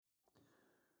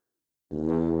Welcome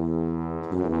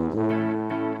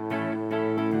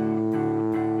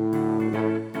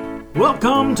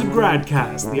to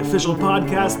GradCast, the official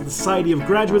podcast of the Society of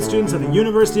Graduate Students at the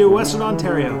University of Western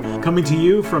Ontario. Coming to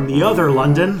you from the other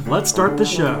London, let's start the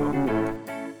show.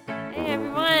 Hey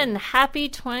everyone, happy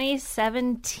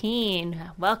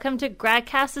 2017. Welcome to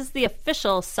GradCast, is the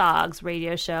official SOGS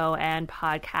radio show and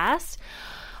podcast,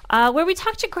 where we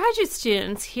talk to graduate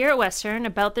students here at Western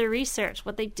about their research,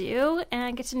 what they do,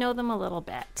 and get to know them a little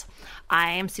bit.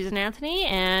 I am Susan Anthony,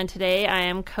 and today I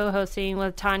am co-hosting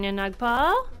with Tanya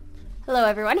Nagpal. Hello,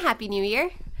 everyone. Happy New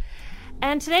Year.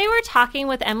 And today we're talking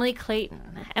with Emily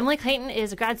Clayton. Emily Clayton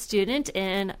is a grad student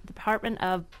in the Department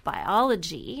of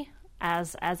Biology,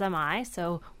 as am I,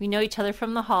 so we know each other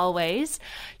from the hallways.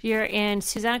 You're in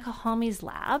Susanna Kahalmi's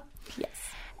lab. Yes.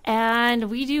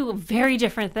 And we do very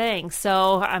different things.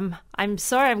 So I'm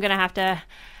sorry I'm going to have to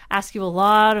ask you a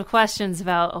lot of questions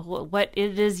about what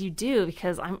it is you do,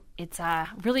 because it's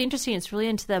really interesting. It's really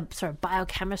into the sort of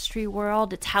biochemistry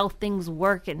world. It's how things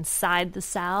work inside the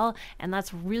cell, and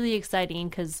that's really exciting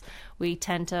because we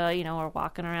tend to, we're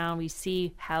walking around, we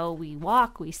see how we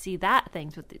walk, we see that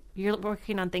things, but you're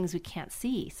working on things we can't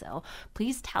see. So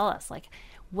please tell us,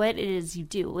 what it is you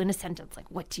do in a sentence.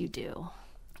 What do you do?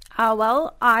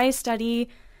 Well, I study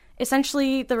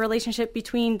essentially the relationship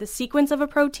between the sequence of a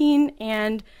protein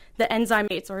and the enzyme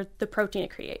or the protein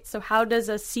it creates. So how does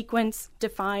a sequence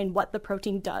define what the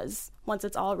protein does once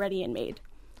it's all ready and made?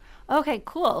 Okay,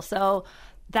 cool. So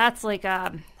that's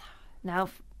now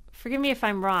forgive me if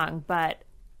I'm wrong, but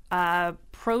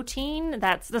protein,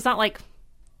 that's not like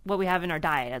what we have in our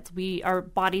diet. Our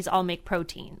bodies all make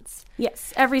proteins.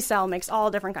 Yes, every cell makes all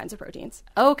different kinds of proteins.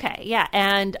 Okay, yeah.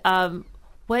 And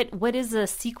what is a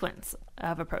sequence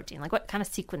of a protein? What kind of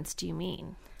sequence do you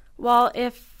mean? Well,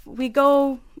 if we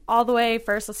go all the way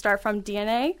first, let's start from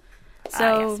DNA.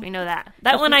 Yes, we know that.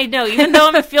 That one I know. Even though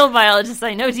I'm a field biologist,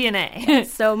 I know DNA.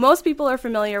 So most people are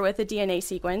familiar with a DNA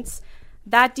sequence.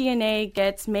 That DNA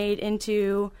gets made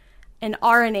into an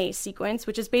RNA sequence,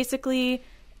 which is basically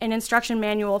an instruction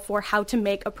manual for how to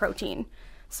make a protein.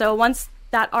 So once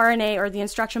that RNA or the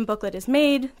instruction booklet is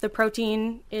made, the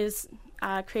protein is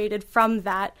created from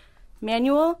that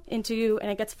manual and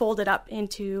it gets folded up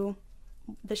into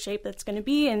the shape that's going to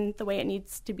be and the way it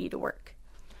needs to be to work.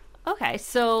 Okay,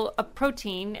 so a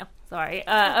protein,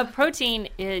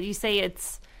 you say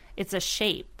it's a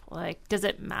shape. Does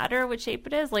it matter what shape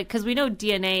it is? Because we know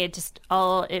DNA,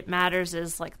 all it matters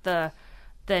is the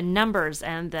numbers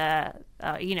and the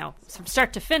from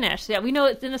start to finish. Yeah, we know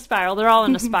it's in a spiral. They're all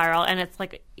in a spiral, and it's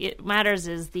it matters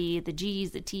is the G's,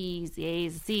 the T's, the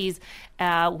A's, the C's,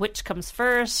 which comes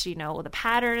first. The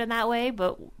pattern in that way.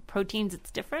 But proteins, it's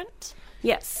different.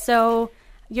 Yes. So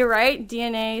you're right.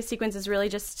 DNA sequence is really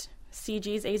just C,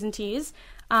 G's, A's, and T's.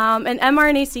 An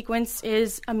mRNA sequence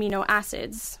is amino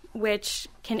acids, which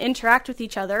can interact with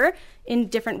each other in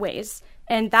different ways.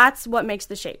 And that's what makes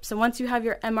the shape. So once you have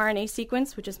your mRNA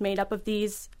sequence, which is made up of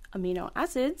these amino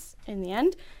acids in the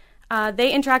end,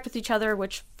 they interact with each other,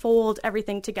 which fold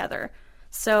everything together.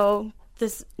 So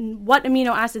what amino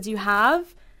acids you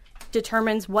have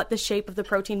determines what the shape of the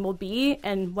protein will be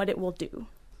and what it will do.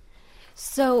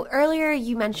 So earlier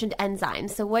you mentioned enzymes.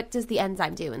 So what does the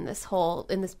enzyme do in this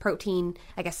protein,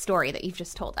 story that you've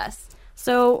just told us?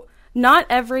 So not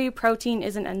every protein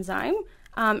is an enzyme.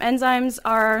 Enzymes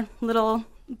are little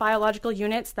biological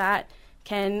units that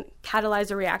can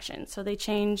catalyze a reaction. So they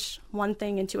change one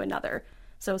thing into another.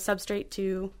 So substrate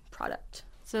to product.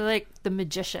 So the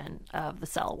magician of the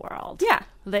cell world. Yeah.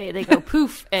 They go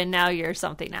poof, and now you're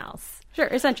something else. Sure,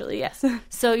 essentially, yes.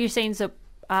 So you're saying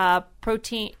enzymes are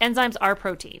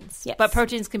proteins. Yes. But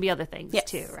proteins can be other things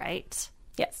too, right?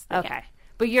 Yes. Okay.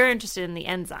 But you're interested in the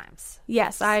enzymes.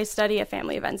 Yes, I study a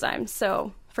family of enzymes.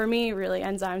 So for me, really,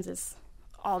 enzymes is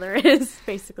all there is,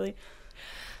 basically.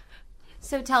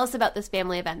 So tell us about this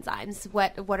family of enzymes.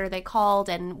 What are they called,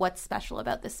 and what's special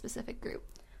about this specific group?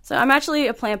 So I'm actually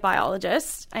a plant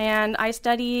biologist, and I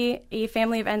study a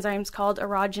family of enzymes called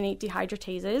aragonate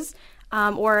dehydratases,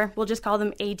 or we'll just call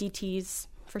them ADTs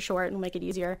for short, and we'll make it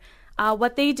easier.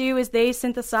 What they do is they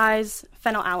synthesize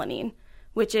phenylalanine,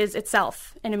 which is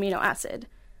itself an amino acid.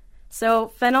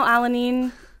 So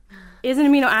phenylalanine is an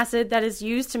amino acid that is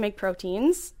used to make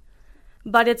proteins,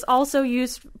 but it's also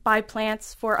used by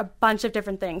plants for a bunch of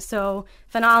different things. So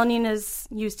phenylalanine is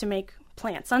used to make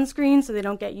plant sunscreen so they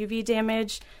don't get UV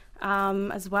damage,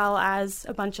 as well as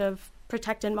a bunch of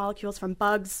protectant molecules from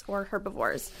bugs or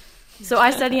herbivores. So I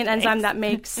study an enzyme that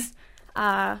makes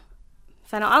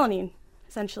phenylalanine,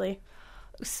 essentially.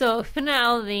 So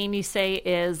phenylalanine, you say,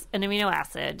 is an amino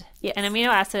acid. Yes. And amino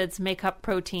acids make up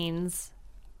proteins.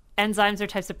 enzymes are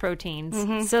types of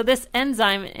proteins. So this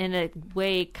enzyme, in a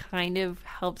way, kind of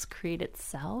helps create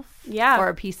itself? Yeah. Or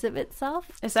a piece of itself?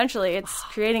 Essentially, it's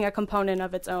creating a component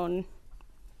of its own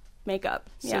makeup.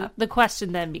 So the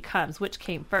question then becomes, which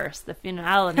came first, the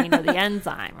phenylalanine or the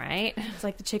enzyme, right? It's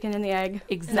like the chicken and the egg.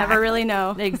 Exactly. Never really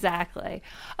know. Exactly.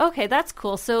 Okay, that's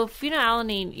cool. So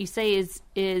phenylalanine, you say,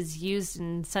 is used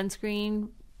in sunscreen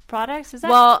products? Is that?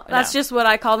 Well, that's just what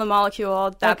I call the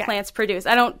molecule that Okay. plants produce.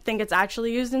 I don't think it's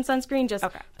actually used in sunscreen. Just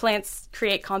Okay. plants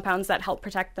create compounds that help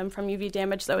protect them from UV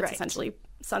damage. So it's Right. essentially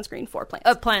sunscreen for plants.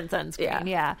 A plant sunscreen, Yeah.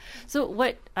 yeah. So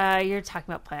what, you're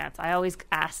talking about plants. I always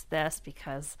ask this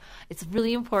because it's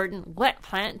really important. What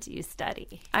plant do you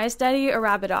study? I study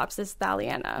Arabidopsis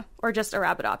thaliana, or just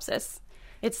Arabidopsis.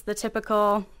 It's the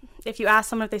typical, if you ask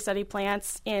someone if they study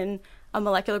plants in a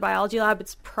molecular biology lab,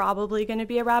 it's probably going to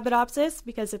be Arabidopsis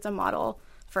because it's a model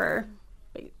for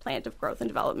plant of growth and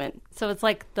development. So it's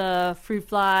like the fruit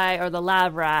fly or the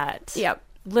lab rat. Yep.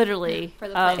 Literally. For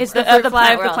the plant It's the of fruit fly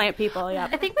plant of the world. plant people, yeah.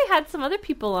 I think we had some other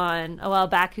people on a while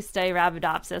back who study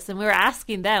Arabidopsis, and we were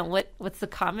asking them what's the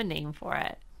common name for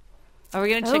it. Are we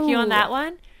going to trick you on that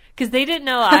one? Because they didn't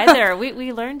know either.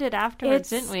 we learned it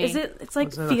afterwards, didn't we? It's like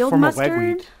Wasn't it a field form of mustard?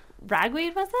 ragweed?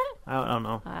 Ragweed, was it? I don't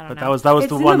know. I don't But know. that was the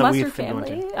It's in one the that we mustard figured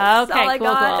family. into. That's Okay, all I cool,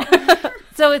 got. cool.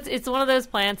 So it's one of those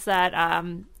plants that,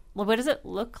 well, what does it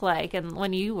look like and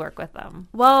when you work with them?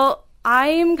 Well,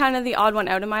 I'm kind of the odd one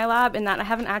out in my lab in that I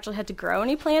haven't actually had to grow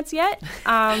any plants yet.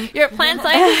 You're a plant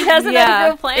scientist who hasn't had to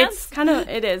grow plants?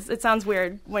 It is. It sounds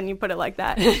weird when you put it like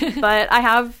that. But I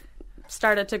have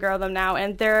started to grow them now,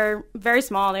 and they're very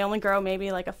small. They only grow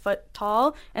maybe like a foot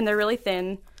tall, and they're really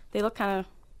thin. They look kind of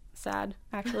sad,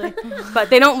 actually. But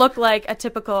they don't look like a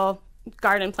typical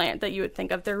garden plant that you would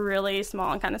think of. They're really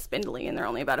small and kind of spindly, and they're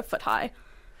only about a foot high,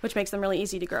 which makes them really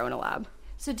easy to grow in a lab.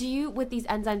 So with these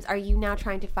enzymes, are you now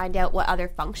trying to find out what other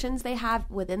functions they have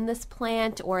within this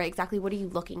plant, or exactly what are you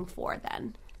looking for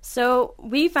then? So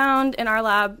we found in our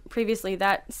lab previously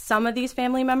that some of these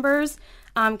family members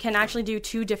can actually do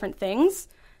two different things.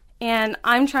 And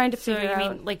I'm trying to So figure you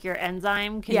out... mean like your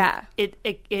enzyme? Yeah. It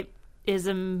is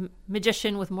a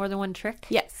magician with more than one trick?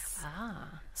 Yes.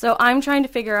 So I'm trying to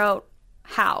figure out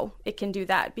how it can do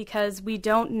that, because we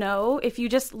don't know. If you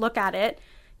just look at it,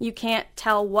 you can't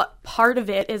tell what part of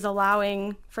it is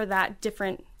allowing for that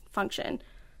different function.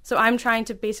 So I'm trying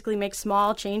to basically make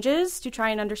small changes to try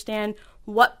and understand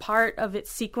what part of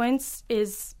its sequence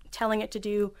is telling it to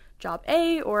do job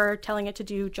A or telling it to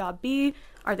do job B.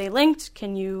 Are they linked?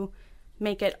 Can you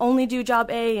make it only do job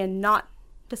A and not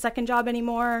the second job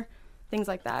anymore? Things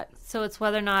like that. So it's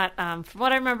whether or not, from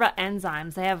what I remember about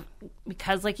enzymes, they have,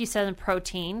 because like you said in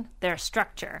protein, they're a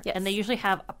structure. Yes. And they usually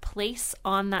have a place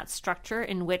on that structure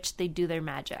in which they do their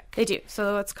magic. They do.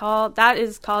 So that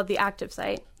is called the active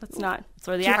site. That's not That's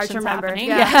where the too hard to action's remember. happening.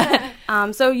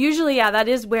 Yeah. So usually, that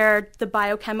is where the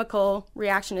biochemical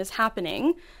reaction is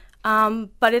happening.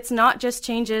 But it's not just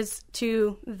changes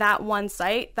to that one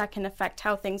site that can affect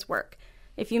how things work.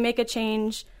 If you make a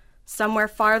change somewhere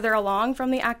farther along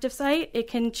from the active site, it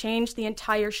can change the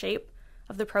entire shape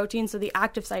of the protein, so the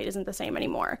active site isn't the same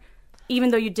anymore, even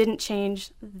though you didn't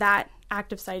change that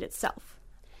active site itself.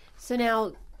 So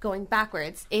now, going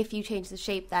backwards, if you change the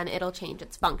shape, then it'll change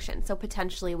its function. So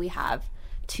potentially we have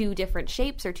two different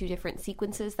shapes or two different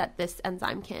sequences that this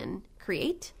enzyme can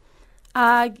create.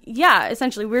 Yeah,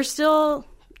 essentially. We're still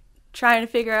trying to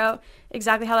figure out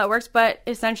exactly how that works, but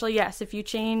essentially, yes, if you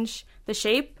change the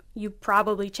shape, you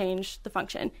probably change the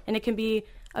function. And it can be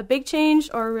a big change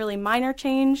or a really minor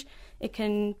change. It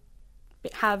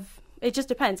just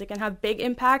depends. It can have big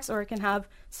impacts or it can have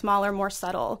smaller, more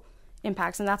subtle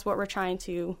impacts. And that's what we're trying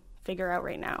to figure out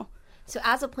right now. So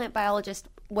as a plant biologist,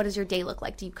 what does your day look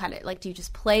like? Do you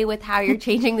just play with how you're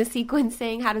changing the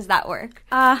sequencing? How does that work?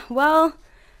 Well,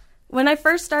 when I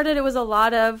first started, it was a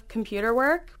lot of computer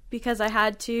work because I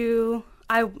had to...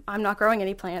 I'm not growing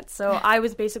any plants, so I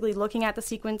was basically looking at the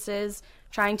sequences,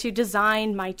 trying to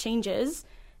design my changes,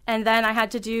 and then I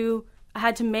had to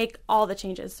make all the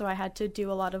changes. So I had to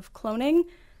do a lot of cloning,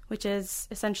 which is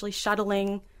essentially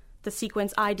shuttling the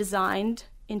sequence I designed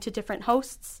into different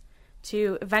hosts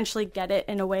to eventually get it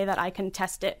in a way that I can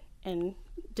test it and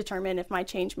determine if my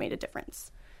change made a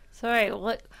difference. So, all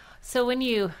right, so when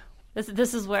you...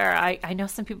 This is where I know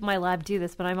some people in my lab do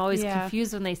this, but I'm always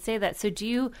confused when they say that. So do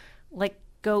you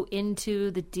go into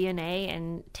the DNA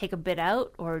and take a bit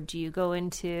out, or do you go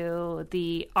into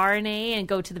the RNA and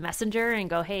go to the messenger and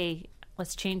go, hey,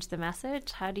 let's change the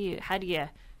message? How do you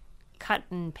cut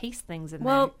and paste things in there?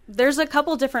 Well, there's a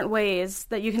couple different ways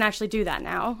that you can actually do that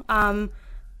now.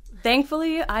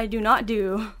 Thankfully, I do not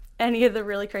do any of the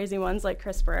really crazy ones like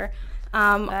CRISPR.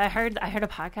 I heard a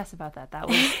podcast about that. That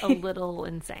was a little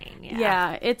insane.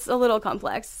 Yeah, it's a little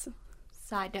complex.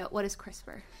 Side note, what is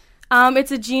CRISPR?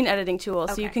 It's a gene editing tool,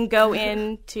 so you Okay. can go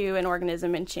into an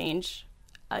organism and change,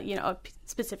 a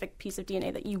specific piece of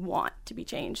DNA that you want to be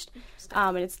changed.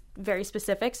 And it's very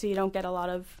specific, so you don't get a lot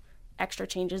of extra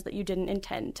changes that you didn't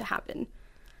intend to happen.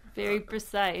 Very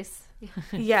precise.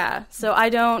 Yeah, so I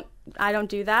don't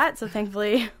do that. So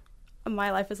thankfully,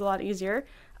 my life is a lot easier.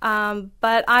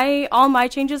 But all my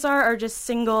changes are just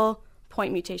single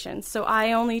point mutations. So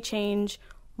I only change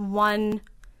one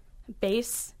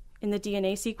base in the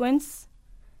DNA sequence.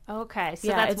 Okay, so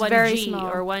Yeah, that's it's one very G small.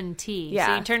 or one T. So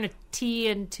Yeah. you turn a T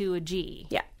into a G.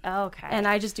 Yeah. Okay. And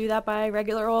I just do that by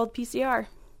regular old PCR.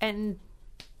 And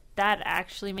that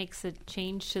actually makes a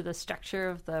change to the structure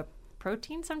of the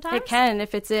protein sometimes? It can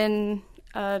if it's in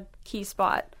a key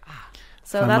spot.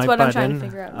 So I that's might what I'm butt trying in, to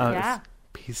figure out. Yeah.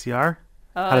 PCR?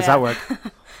 Oh, How does yeah. that work?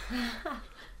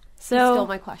 Still So,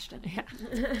 my question.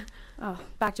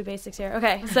 back to basics here.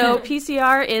 Okay, so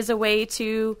PCR is a way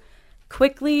to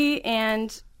quickly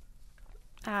and,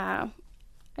 I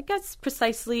guess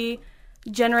precisely,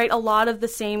 generate a lot of the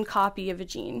same copy of a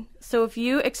gene. So if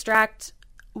you extract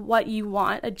what you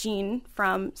want, a gene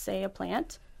from, say, a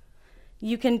plant,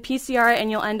 you can PCR it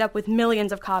and you'll end up with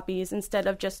millions of copies instead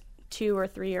of just 2 or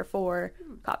 3 or 4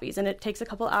 copies. And it takes a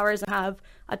couple hours and have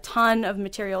a ton of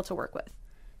material to work with.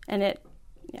 And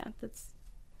that's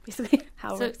basically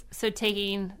how it works. So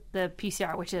taking the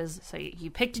PCR, which is, so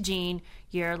you picked a gene,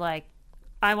 you're like,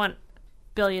 I want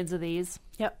billions of these.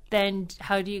 Yep. Then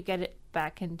how do you get it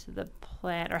back into the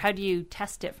plant, or how do you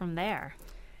test it from there?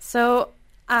 So,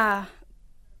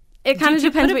 it kind of depends do what you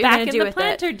you're put it going back to in do the with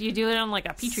plant, it. or do you do it on like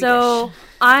a petri So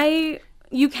dish?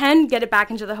 you can get it back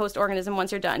into the host organism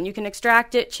once you're done. You can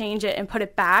extract it, change it, and put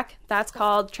it back. That's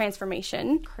called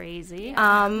transformation. Crazy.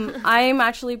 I'm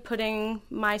actually putting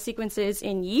my sequences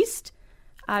in yeast,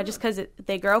 just because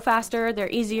they grow faster, they're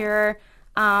easier.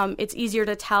 It's easier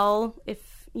to tell if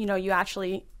you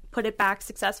actually put it back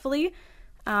successfully.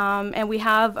 And we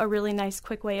have a really nice,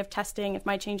 quick way of testing if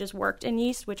my changes worked in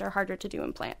yeast, which are harder to do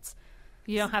in plants.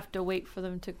 You don't have to wait for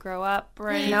them to grow up or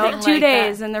anything No, like 2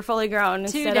 days that. and they're fully grown 2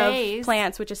 instead days? of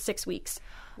plants, which is 6 weeks.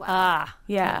 Ah,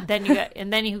 Yeah. Then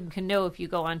you can know if you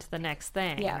go on to the next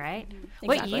thing, Yeah. right?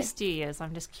 What Exactly. yeast do you use?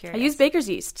 I'm just I curious. use baker's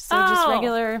yeast, so just Oh.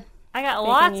 regular. I got bacon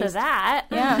lots of yeast. that.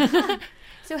 Yeah.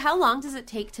 So how long does it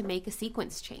take to make a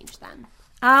sequence change then?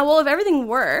 Well, if everything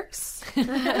works,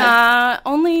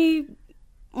 only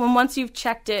once you've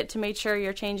checked it to make sure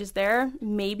your change is there,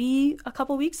 maybe a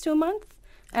couple weeks to a month,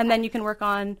 and then you can work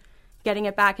on getting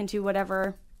it back into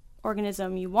whatever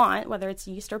organism you want, whether it's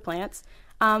yeast or plants.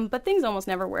 But things almost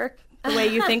never work the way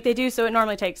you think they do, so it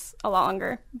normally takes a lot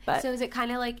longer. But So is it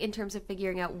kind of like in terms of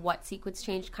figuring out what sequence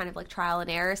change, kind of like trial and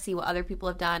error, see what other people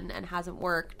have done and hasn't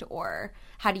worked, or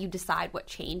how do you decide what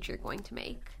change you're going to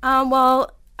make?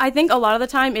 well, I think a lot of the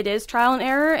time it is trial and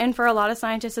error, and for a lot of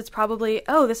scientists it's probably,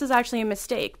 oh, this is actually a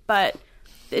mistake, but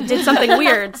it did something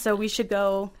weird, so we should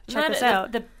go check this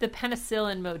out. The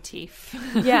penicillin motif.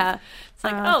 Yeah. It's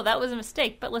like, oh, that was a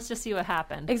mistake, but let's just see what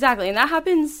happened. Exactly, and that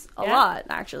happens a Yeah. lot,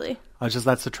 actually.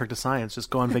 That's the trick to science. Just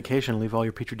go on vacation and leave all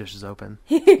your petri dishes open.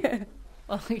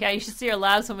 Well, yeah, you should see our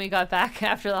labs when we got back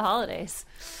after the holidays.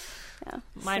 Yeah.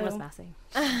 Mine was So- messy.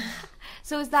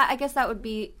 So is that, I guess that would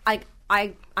be, like,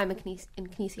 I'm in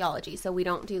kinesiology, so we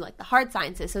don't do like the hard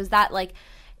sciences. So is that like,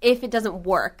 if it doesn't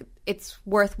work, it's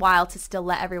worthwhile to still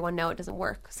let everyone know it doesn't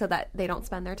work so that they don't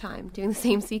spend their time doing the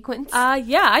same sequence?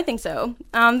 Yeah, I think so.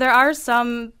 There are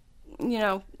some,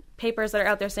 papers that are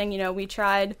out there saying, we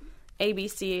tried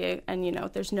ABC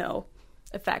and, there's no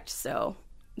effect. So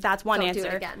that's one Don't do it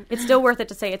answer. again. It's still worth it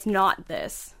to say it's not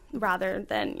this rather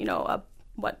than,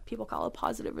 what people call a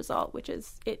positive result, which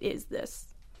is it is this.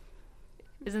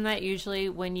 Isn't that usually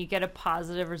when you get a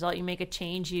positive result, you make a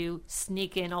change, you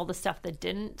sneak in all the stuff that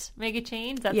didn't make a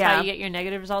change? That's Yeah. how you get your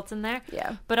negative results in there?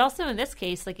 Yeah. But also in this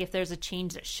case, like if there's a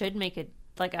change that should make a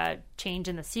change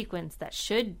in the sequence that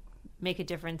should make a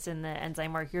difference in the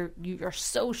enzyme work, you're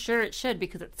so sure it should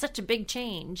because it's such a big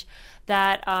change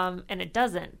that, and it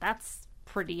doesn't. That's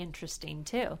pretty interesting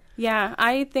too. Yeah,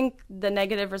 I think the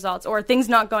negative results, or things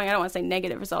not going, I don't want to say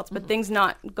negative results, but things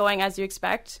not going as you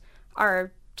expect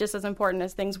are just as important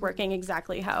as things working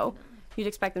exactly how you'd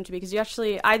expect them to be. Because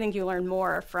I think you learn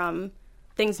more from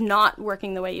things not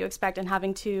working the way you expect and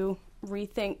having to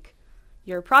rethink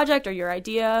your project or your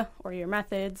idea or your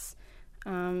methods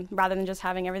rather than just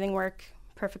having everything work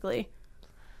perfectly.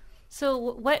 So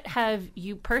what have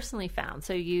you personally found?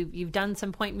 So you've done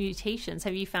some point mutations.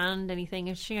 Have you found anything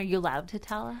interesting? Are you allowed to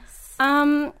tell us?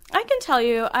 I can tell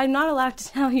you. I'm not allowed to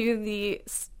tell you the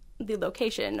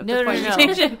location of the point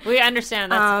mutation. We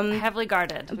understand that's heavily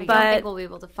guarded. I don't think we'll be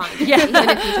able to find it, even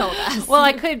if you told us. Well,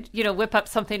 I could, whip up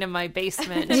something in my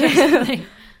basement or something.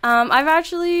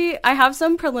 I have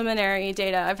some preliminary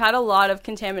data. I've had a lot of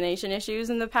contamination issues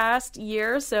in the past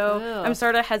year, so I'm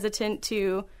sort of hesitant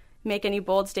to make any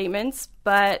bold statements.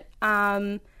 But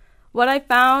what I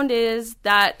found is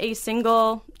that a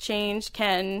single change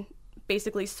can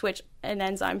basically switch an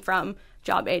enzyme from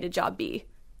job A to job B,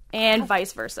 and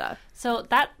vice versa. So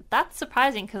that's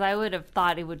surprising, because I would have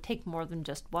thought it would take more than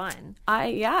just one.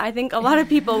 I think a lot of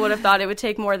people would have thought it would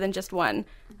take more than just one.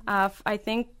 I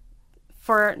think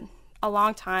for a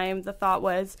long time, the thought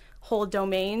was whole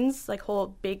domains, like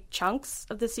whole big chunks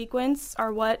of the sequence,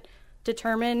 are what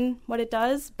determine what it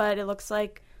does. But it looks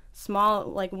like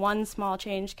one small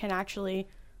change can actually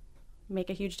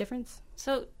make a huge difference.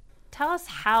 So tell us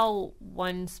how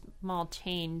one small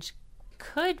change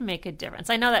could make a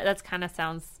difference. I know that's kind of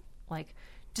sounds like,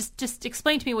 just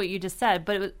explain to me what you just said,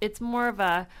 but it's more of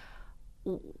a,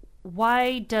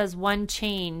 why does one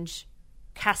change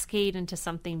cascade into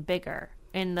something bigger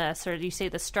in the sort of, you say,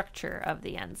 the structure of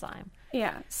the enzyme?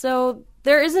 Yeah, so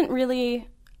there isn't really,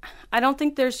 I don't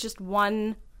think there's just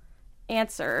one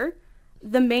answer.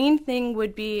 The main thing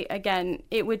would be, again,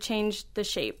 it would change the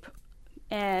shape.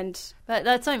 But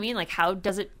that's what I mean, like, how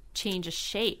does it change a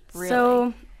shape, really?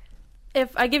 So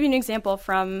if I give you an example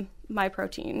from my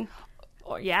protein.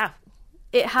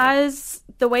 It has,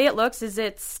 the way it looks is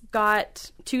it's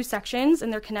got two sections,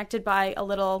 and they're connected by a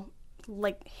little,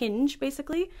 hinge,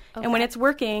 basically. Okay. And when it's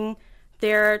working,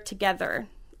 they're together.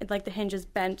 The hinge is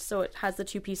bent, so it has the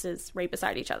two pieces right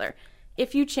beside each other.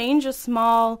 If you change a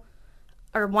small,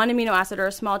 or one amino acid or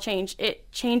a small change, it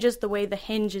changes the way the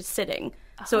hinge is sitting.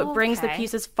 So it brings the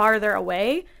pieces farther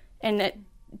away, and it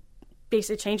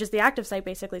basically changes the active site,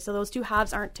 basically. So those two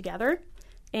halves aren't together,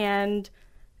 and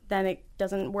then it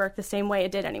doesn't work the same way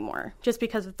it did anymore, just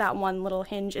because that one little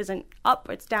hinge isn't up,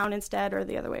 it's down instead, or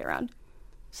the other way around.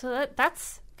 So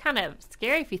that's kind of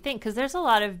scary if you think, because there's a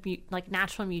lot of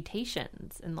natural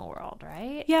mutations in the world,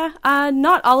 right? Yeah,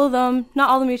 not all of them. Not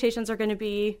all the mutations are going to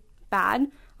be bad.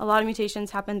 A lot of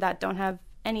mutations happen that don't have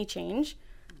any change.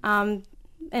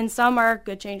 And some are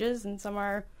good changes, and some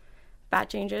are bad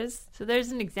changes. So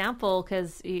there's an example,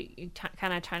 because you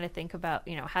kind of trying to think about,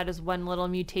 how does one little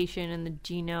mutation in the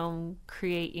genome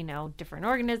create, different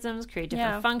organisms, create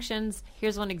different functions.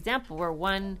 Here's one example where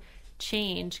one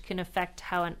change can affect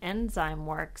how an enzyme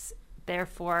works,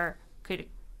 therefore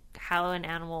how an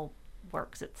animal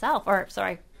works itself.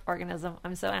 Organism.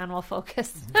 I'm so animal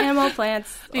focused. Animal,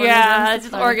 plants,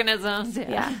 organisms. Organisms.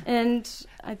 Yeah. And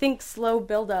I think slow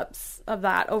buildups of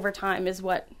that over time is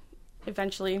what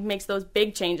eventually makes those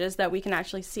big changes that we can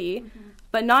actually see. Mm-hmm.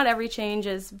 But not every change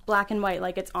is black and white,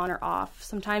 like it's on or off.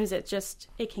 Sometimes it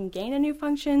can gain a new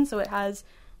function, so it has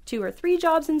 2 or 3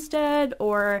 jobs instead,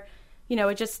 or,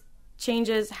 it just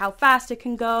changes how fast it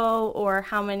can go, or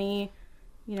how many,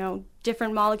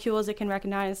 different molecules it can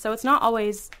recognize. So it's not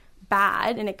always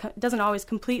bad, and it doesn't always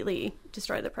completely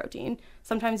destroy the protein.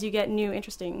 Sometimes you get new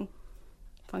interesting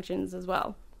functions as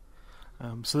well.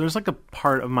 So there's a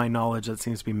part of my knowledge that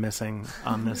seems to be missing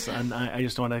on this, and I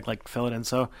just want to fill it in.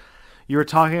 So you were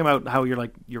talking about how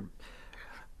you're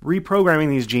reprogramming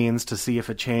these genes to see if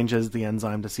it changes the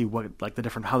enzyme, to see what how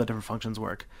the different functions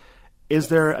work. Is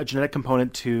there a genetic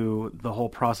component to the whole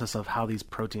process of how these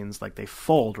proteins they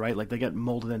fold, right? They get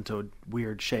molded into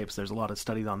weird shapes. There's a lot of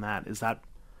studies on that. Is that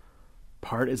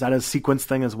a sequence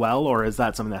thing as well, or is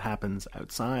that something that happens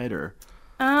outside, or?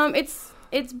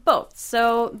 It's both.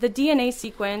 So the DNA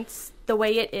sequence, the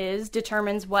way it is,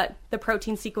 determines what the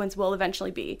protein sequence will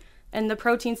eventually be. And the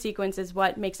protein sequence is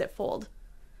what makes it fold.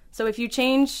 So if you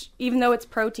change, even though it's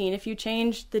protein, if you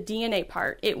change the DNA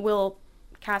part, it will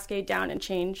cascade down and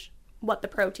change what the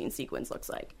protein sequence looks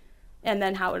like, and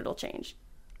then how it'll change.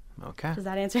 Okay. Does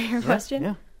that answer your question?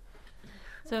 Yeah.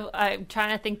 So I'm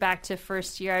trying to think back to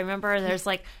first year. I remember there's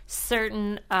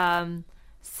certain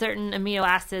amino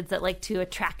acids that like to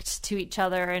attract to each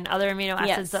other, and other amino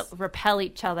acids that repel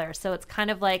each other. So it's kind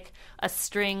of like a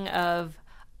string of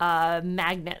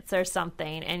magnets or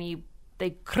something, and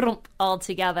they clump all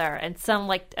together, and some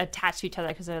attach to each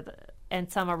other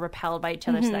and some are repelled by each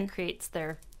other, so that creates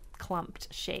their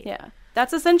clumped shape. Yeah,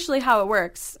 that's essentially how it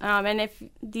works. And if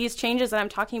these changes that I'm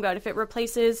talking about, if it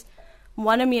replaces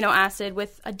one amino acid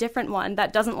with a different one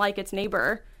that doesn't like its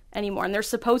neighbor anymore, and they're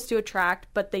supposed to attract,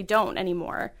 but they don't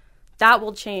anymore, that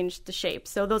will change the shape.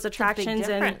 So those attractions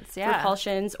and difference, yeah.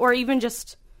 repulsions, or even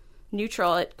just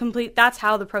neutral, that's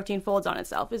how the protein folds on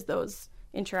itself, is those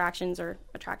interactions or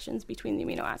attractions between the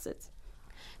amino acids.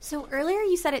 So earlier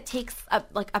you said it takes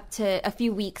up to a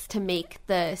few weeks to make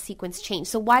the sequence change.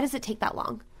 So why does it take that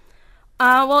long?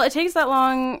 Well, it takes that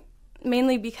long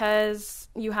mainly because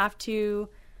you have to,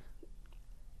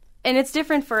 and it's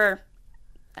different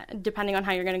depending on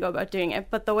how you're going to go about doing it,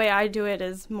 but the way I do it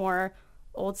is more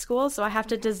old school. So I have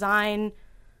to design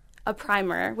a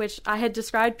primer, which I had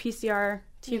described PCR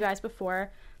to you guys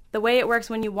before. The way it works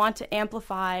when you want to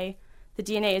amplify the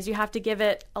DNA is you have to give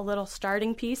it a little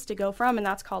starting piece to go from, and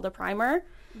that's called a primer.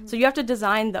 So you have to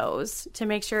design those to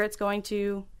make sure it's going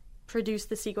to produce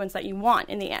the sequence that you want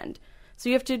in the end. So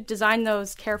you have to design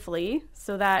those carefully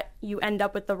so that you end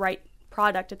up with the right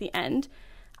product at the end.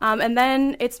 And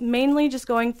then it's mainly just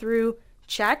going through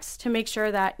checks to make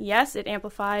sure that, yes, it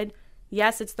amplified,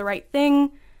 yes, it's the right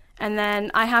thing, and then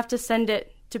I have to send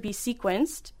it to be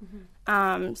sequenced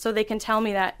so they can tell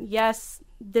me that, yes,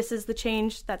 this is the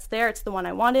change that's there, it's the one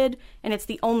I wanted, and it's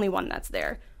the only one that's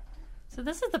there. So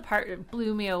this is the part that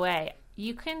blew me away.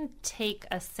 You can take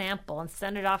a sample and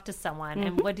send it off to someone,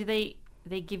 and what do they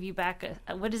give you back?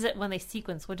 What is it when they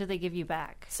sequence? What do they give you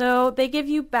back? So they give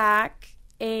you back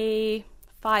a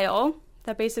file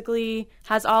that basically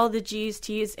has all the G's,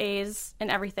 T's, A's, and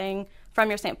everything from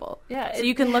your sample. Yeah. So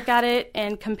you can look at it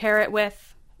and compare it with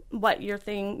what your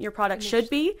product should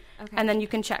be, and then you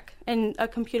can check. And a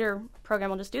computer program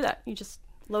will just do that. You just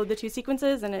load the two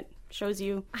sequences, and it shows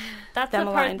you That's them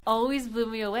the part aligned. that always blew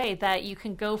me away, that you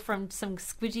can go from some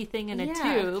squidgy thing in a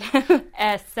tube,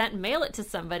 mail it to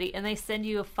somebody, and they send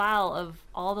you a file of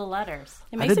all the letters.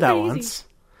 It I makes did it that pretty once. easy.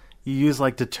 You use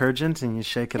like detergent and you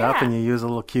shake it up, Yeah. and you use a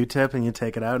little Q-tip and you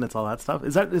take it out, and it's all that stuff.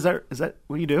 Is that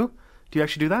what you do? Do you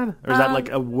actually do that, or is that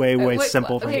like a way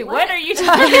simple Okay, thing? what are you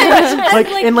talking about? Like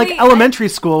in elementary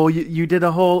school, you did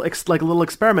a whole like a little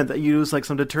experiment that you use like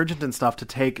some detergent and stuff to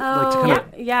take like to kind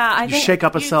of Yeah, I think shake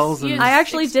up a you- cells you- and I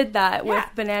actually did that with Yeah.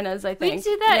 bananas, I We think.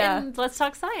 do that Yeah. in Let's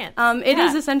Talk Science. It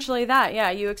is Yeah. essentially that, yeah.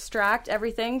 You extract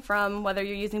everything from whether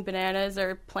you're using bananas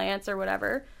or plants or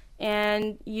whatever,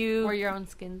 and you... Or your own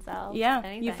skin cells. Yeah,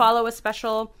 anything. you follow a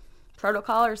special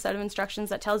protocol or set of instructions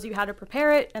that tells you how to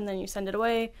prepare it, and then you send it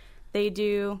away.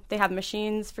 They have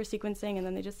machines for sequencing, and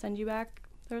then they just send you back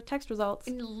their text results.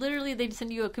 And literally, they'd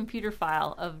send you a computer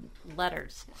file of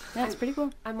letters. Yeah, it's pretty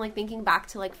cool. I'm like thinking back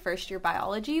to like first year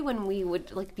biology when we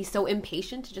would like be so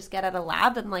impatient to just get out of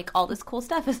lab and like all this cool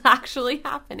stuff is actually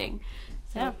happening.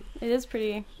 So Yeah, it is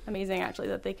pretty amazing, actually,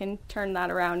 that they can turn that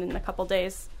around in a couple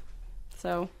days.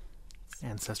 So,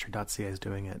 Ancestry.ca is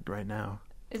doing it right now.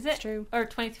 Is it? true. Or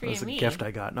That was a 23andMe? gift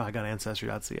I got. No, I got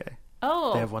Ancestry.ca.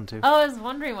 Oh. They have one, too. Oh, I was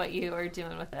wondering what you were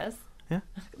doing with this. Yeah.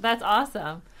 That's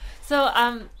awesome.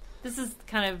 So, this is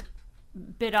kind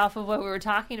of bit off of what we were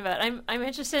talking about. I'm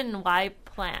interested in why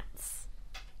plants.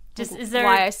 Just is there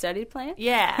why I studied plants?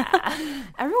 Yeah.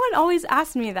 Everyone always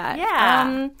asks me that.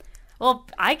 Yeah. Well,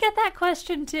 I get that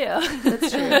question too.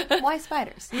 that's true. Why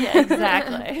spiders? Yeah,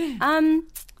 exactly.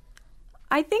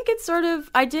 I think it's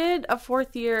I did a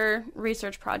 4th year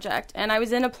research project, and I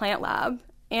was in a plant lab,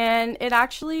 and it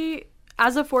actually,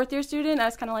 as a 4th year student, I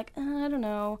was kind of like, I don't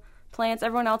know, plants.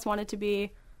 Everyone else wanted to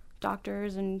be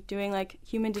doctors and doing like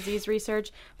human disease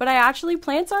research, but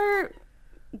plants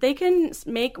they can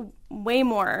make way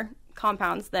more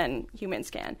compounds than humans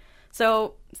can.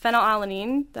 So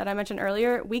phenylalanine that I mentioned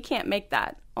earlier, we can't make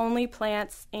that. Only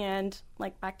plants and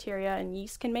like bacteria and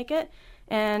yeast can make it,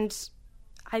 and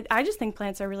I just think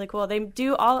plants are really cool. They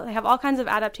have all kinds of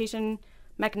adaptation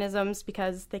mechanisms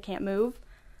because they can't move.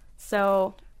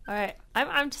 So, All right.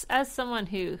 I'm just, as someone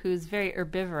who's very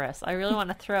herbivorous, I really want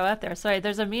to throw out there. Sorry,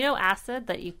 there's amino acid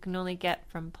that you can only get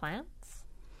from plants?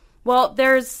 well,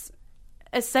 there's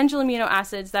essential amino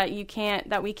acids that we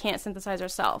can't synthesize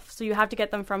ourselves. So you have to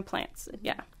get them from plants.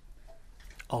 Yeah.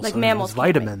 Also, Like mammals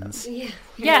there's can't make vitamins.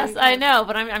 Yes, I know,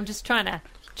 but I'm just trying to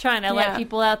let Yeah.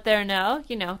 people out there know,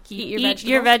 Eat your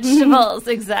your vegetables.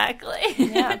 Exactly.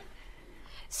 Yeah.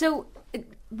 So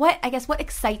what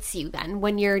excites you then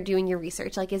when you're doing your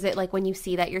research? Like, is it like when you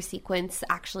see that your sequence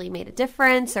actually made a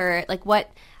difference, or like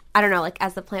what, I don't know, like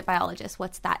as the plant biologist,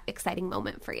 what's that exciting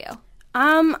moment for you?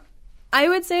 I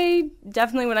would say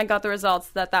definitely when I got the results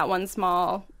that one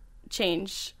small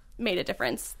change made a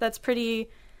difference. That's pretty,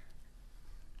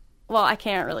 well, I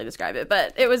can't really describe it,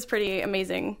 but it was pretty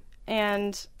amazing.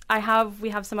 And we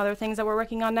have some other things that we're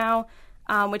working on now,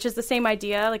 which is the same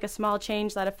idea, like a small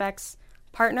change that affects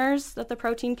partners that the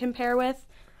protein can pair with.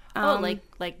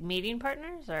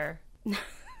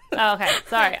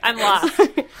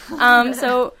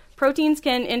 proteins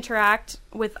can interact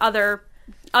with other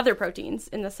proteins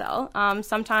in the cell.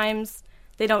 Sometimes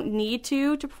they don't need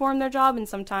to perform their job, and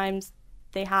sometimes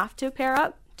they have to pair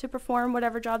up to perform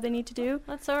whatever job they need to do.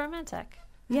 That's so romantic.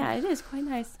 Yeah, it is quite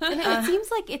nice. And it seems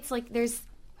like it's like there's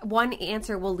one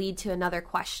answer will lead to another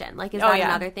question. Like, is that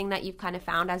another thing that you've kind of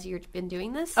found as you've been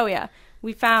doing this? Oh, yeah.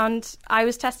 I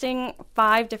was testing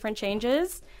 5 different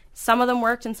changes. Some of them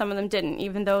worked and some of them didn't,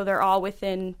 even though they're all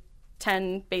within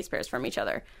 10 base pairs from each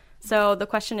other. So the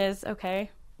question is,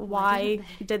 okay, why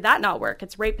did that not work?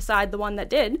 It's right beside the one that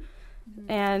did.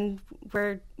 Mm-hmm. And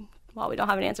we don't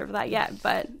have an answer for that yet,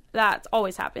 but that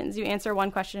always happens. You answer one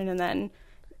question and then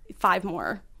 5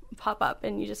 more pop up,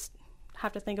 and you just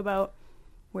have to think about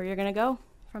where you're going to go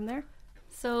from there.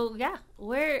 So, yeah,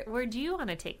 where do you want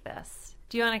to take this?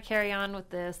 Do you want to carry on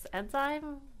with this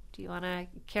enzyme? Do you want to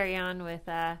carry on with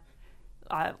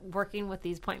working with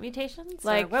these point mutations?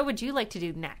 Like, or what would you like to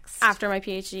do next? After my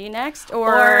PhD next,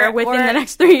 or within the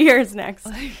next 3 years next?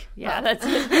 Yeah, that's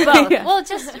both. Yeah. Well,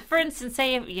 just for instance,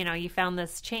 say you found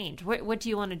this change. What do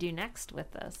you want to do next with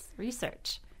this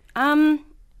research?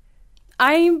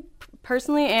 I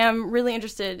personally am really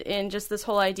interested in just this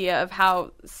whole idea of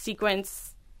how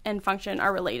sequence and function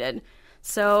are related.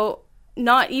 So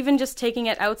not even just taking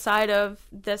it outside of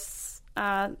this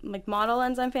model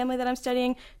enzyme family that I'm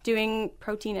studying, doing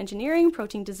protein engineering,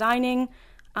 protein designing.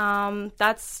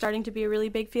 That's starting to be a really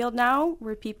big field now,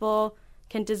 where people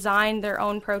can design their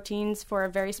own proteins for a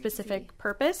very specific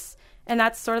purpose. And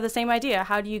that's sort of the same idea.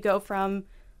 How do you go from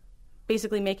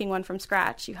basically making one from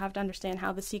scratch? You have to understand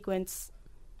how the sequence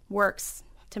works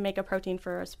to make a protein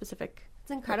for a specific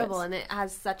It's incredible, purpose. And it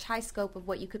has such high scope of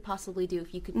what you could possibly do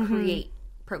if you could create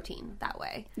protein that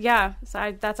way. Yeah,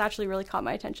 so that's actually really caught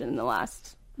my attention in the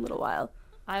last little while.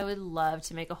 I would love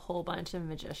to make a whole bunch of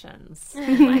magicians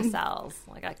in my cells.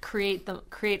 Like, I create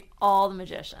all the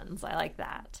magicians. I like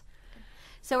that.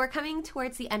 So we're coming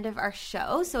towards the end of our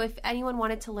show. So if anyone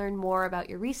wanted to learn more about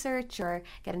your research or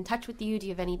get in touch with you, do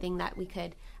you have anything that we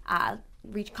could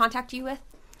contact you with?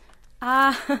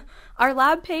 Our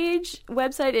lab page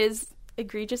website is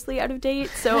egregiously out of date.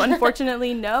 So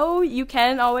unfortunately, no. You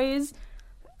can always,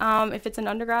 if it's an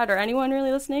undergrad or anyone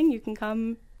really listening, you can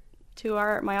come to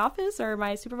my office or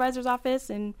my supervisor's office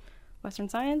in Western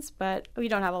Science. But we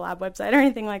don't have a lab website or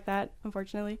anything like that,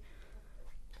 unfortunately.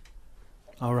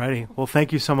 Alrighty. Well,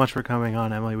 thank you so much for coming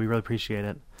on, Emily. We really appreciate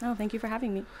it. Oh, thank you for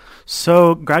having me.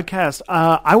 So, GradCast,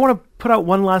 I want to put out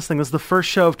one last thing. This is the first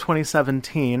show of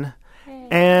 2017. Hey.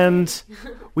 And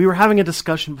we were having a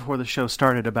discussion before the show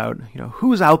started about,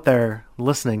 who's out there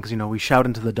listening, because, we shout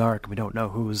into the dark and we don't know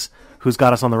who's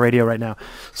got us on the radio right now.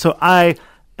 So I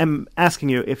am asking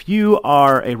you, if you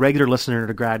are a regular listener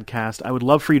to GradCast, I would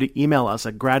love for you to email us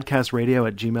at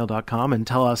gradcastradio@gmail.com and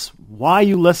tell us why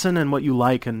you listen and what you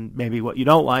like and maybe what you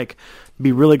don't like. It'd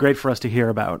be really great for us to hear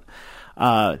about.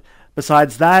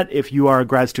 Besides that, if you are a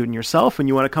grad student yourself and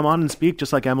you want to come on and speak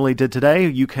just like Emily did today,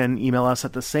 you can email us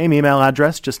at the same email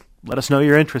address. Just let us know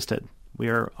you're interested. We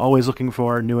are always looking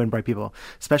for new and bright people,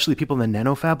 especially people in the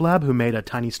NanoFab lab who made a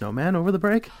tiny snowman over the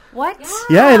break. What?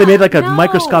 Yeah, they made like a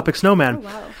microscopic snowman.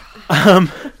 Oh, wow.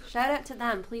 Shout out to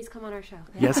them. Please come on our show.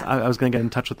 Yes, I was going to get in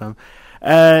touch with them.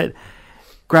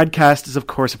 GradCast is, of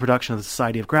course, a production of the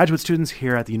Society of Graduate Students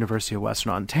here at the University of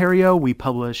Western Ontario. We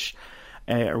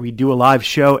we do a live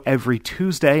show every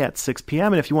Tuesday at 6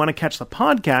 p.m. And if you want to catch the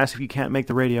podcast, if you can't make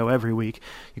the radio every week,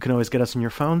 you can always get us on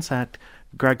your phones at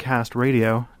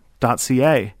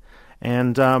gradcastradio.ca.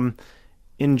 And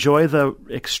enjoy the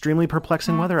extremely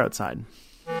perplexing weather outside.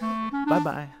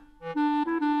 Bye-bye.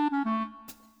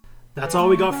 That's all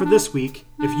we got for this week.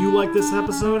 If you like this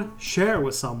episode, share it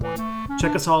with someone.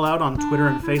 Check us all out on Twitter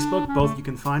and Facebook. Both you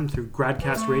can find through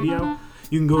GradCast Radio.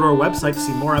 You can go to our website to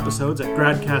see more episodes at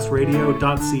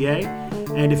gradcastradio.ca.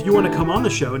 And if you want to come on the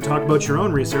show and talk about your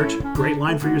own research, great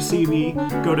line for your CV,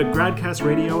 go to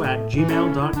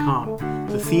gradcastradio@gmail.com.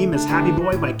 The theme is Happy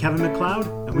Boy by Kevin MacLeod,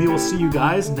 and we will see you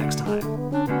guys next time.